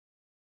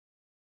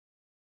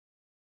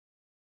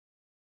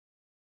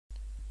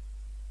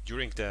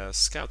During the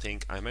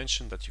scouting, I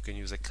mentioned that you can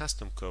use a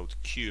custom code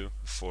Q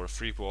for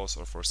free balls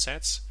or for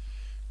sets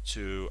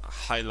to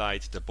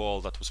highlight the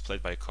ball that was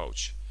played by a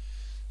coach.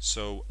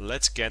 So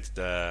let's get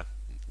now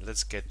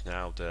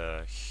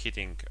the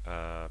hitting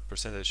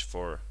percentage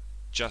for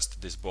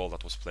just this ball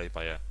that was played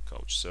by a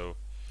coach. So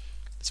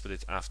let's put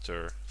it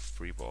after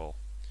free ball.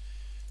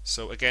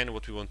 So again,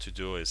 what we want to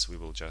do is we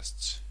will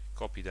just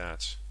copy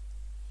that,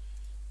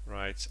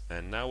 right?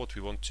 And now what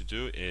we want to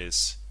do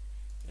is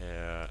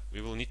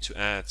we will need to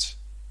add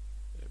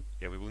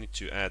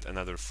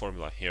another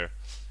formula here,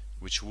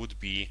 which would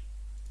be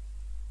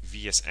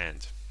VS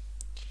AND.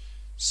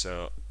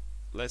 So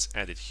let's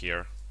add it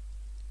here.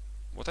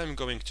 What I'm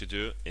going to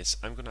do is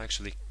I'm going to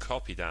actually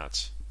copy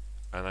that,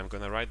 and I'm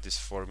going to write this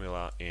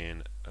formula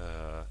in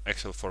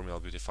Excel formula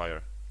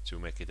beautifier to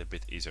make it a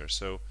bit easier.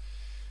 So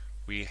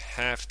we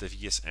have the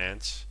VS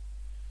AND,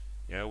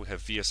 we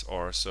have VS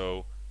OR,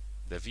 so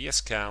the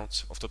VS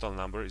count of total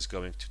number is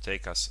going to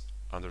take us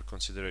under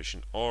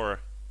consideration or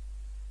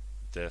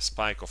the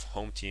spike of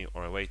home team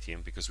or away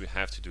team, because we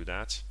have to do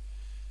that.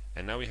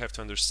 And now we have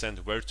to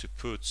understand where to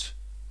put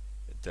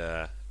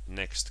the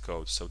next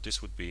code. So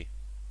this would be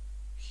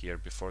here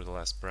before the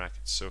last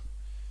bracket. So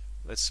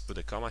let's put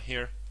a comma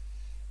here,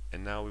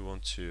 and now we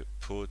want to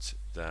put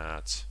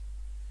that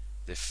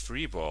the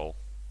free ball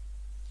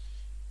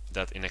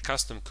that in a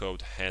custom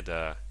code had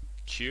a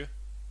Q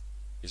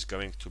is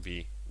going to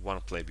be one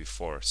play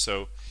before.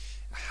 So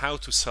how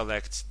to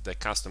select the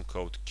custom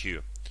code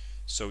Q?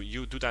 So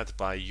you do that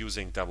by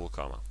using double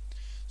comma.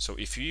 So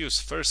if you use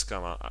first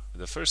comma,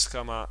 the first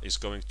comma is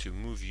going to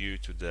move you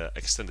to the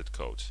extended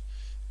code.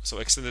 So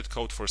extended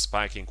code for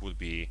spiking would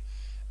be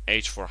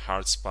H for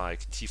hard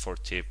spike, T for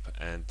tip,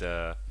 and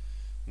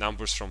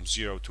numbers from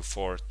 0 to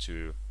 4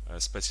 to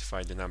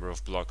specify the number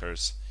of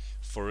blockers.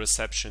 For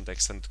reception, the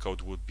extended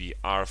code would be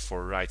R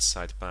for right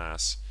side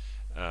pass,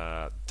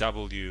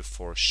 W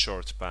for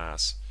short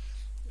pass.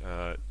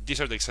 These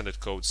are the extended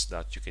codes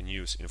that you can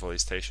use in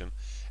VolleyStation.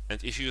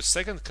 And if you use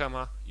second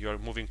comma, you are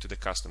moving to the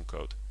custom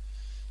code.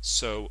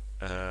 So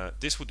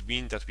this would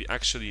mean that we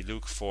actually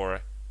look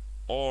for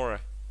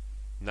or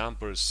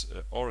numbers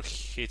or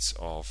hits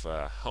of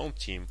home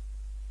team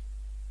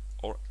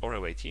or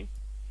away team,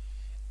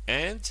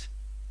 and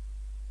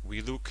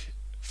we look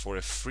for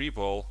a free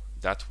ball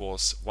that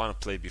was one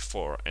play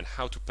before. And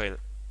how to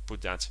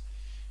put that?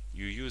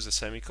 You use a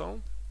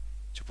semicolon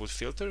to put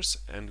filters,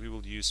 and we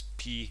will use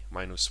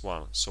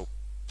P-1. So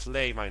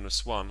play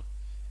 -1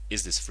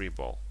 is this free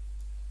ball.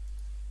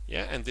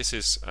 And this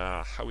is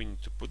how we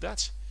need to put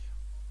that.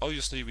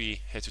 Obviously,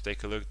 we had to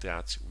take a look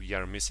that we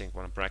are missing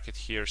one bracket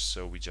here,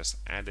 so we just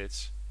add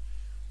it.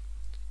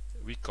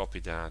 We copy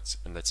that,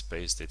 and let's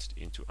paste it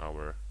into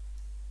our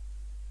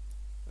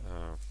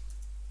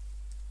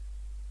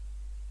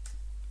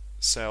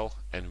cell,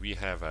 and we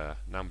have a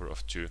number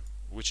of 2,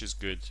 which is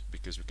good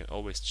because we can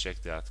always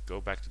check that,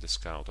 go back to the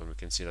scout, and we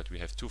can see that we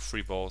have 2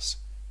 free balls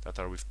that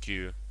are with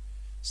Q,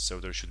 so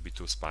there should be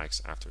 2 spikes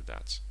after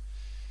that.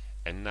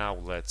 And now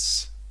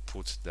let's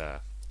put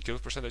the kill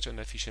percentage and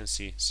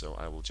efficiency, so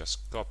I will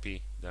just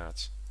copy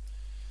that.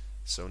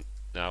 So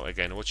now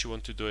again, what you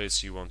want to do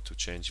is you want to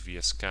change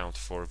VS count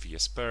for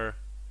VS pair,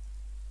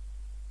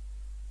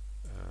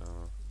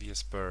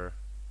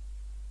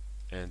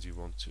 and you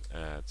want to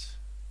add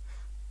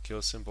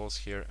kill symbols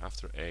here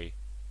after A.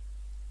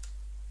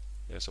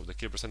 So the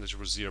kill percentage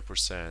was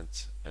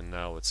 0%, and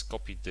now let's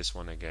copy this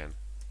one again,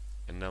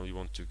 and now we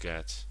want to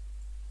get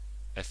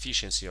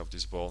efficiency of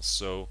this ball,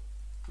 so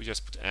we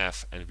just put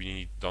F, and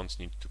we don't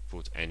need to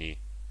put any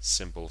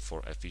symbol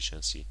for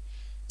efficiency.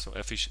 So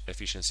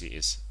efficiency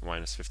is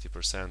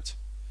 -50%,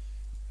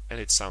 and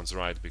it sounds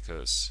right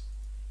because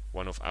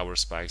one of our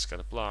spikes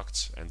got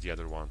blocked and the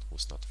other one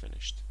was not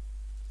finished.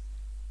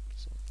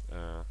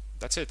 So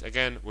that's it.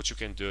 Again, what you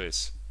can do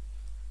is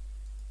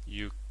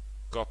you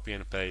copy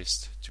and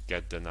paste to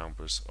get the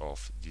numbers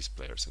of these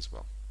players as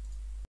well.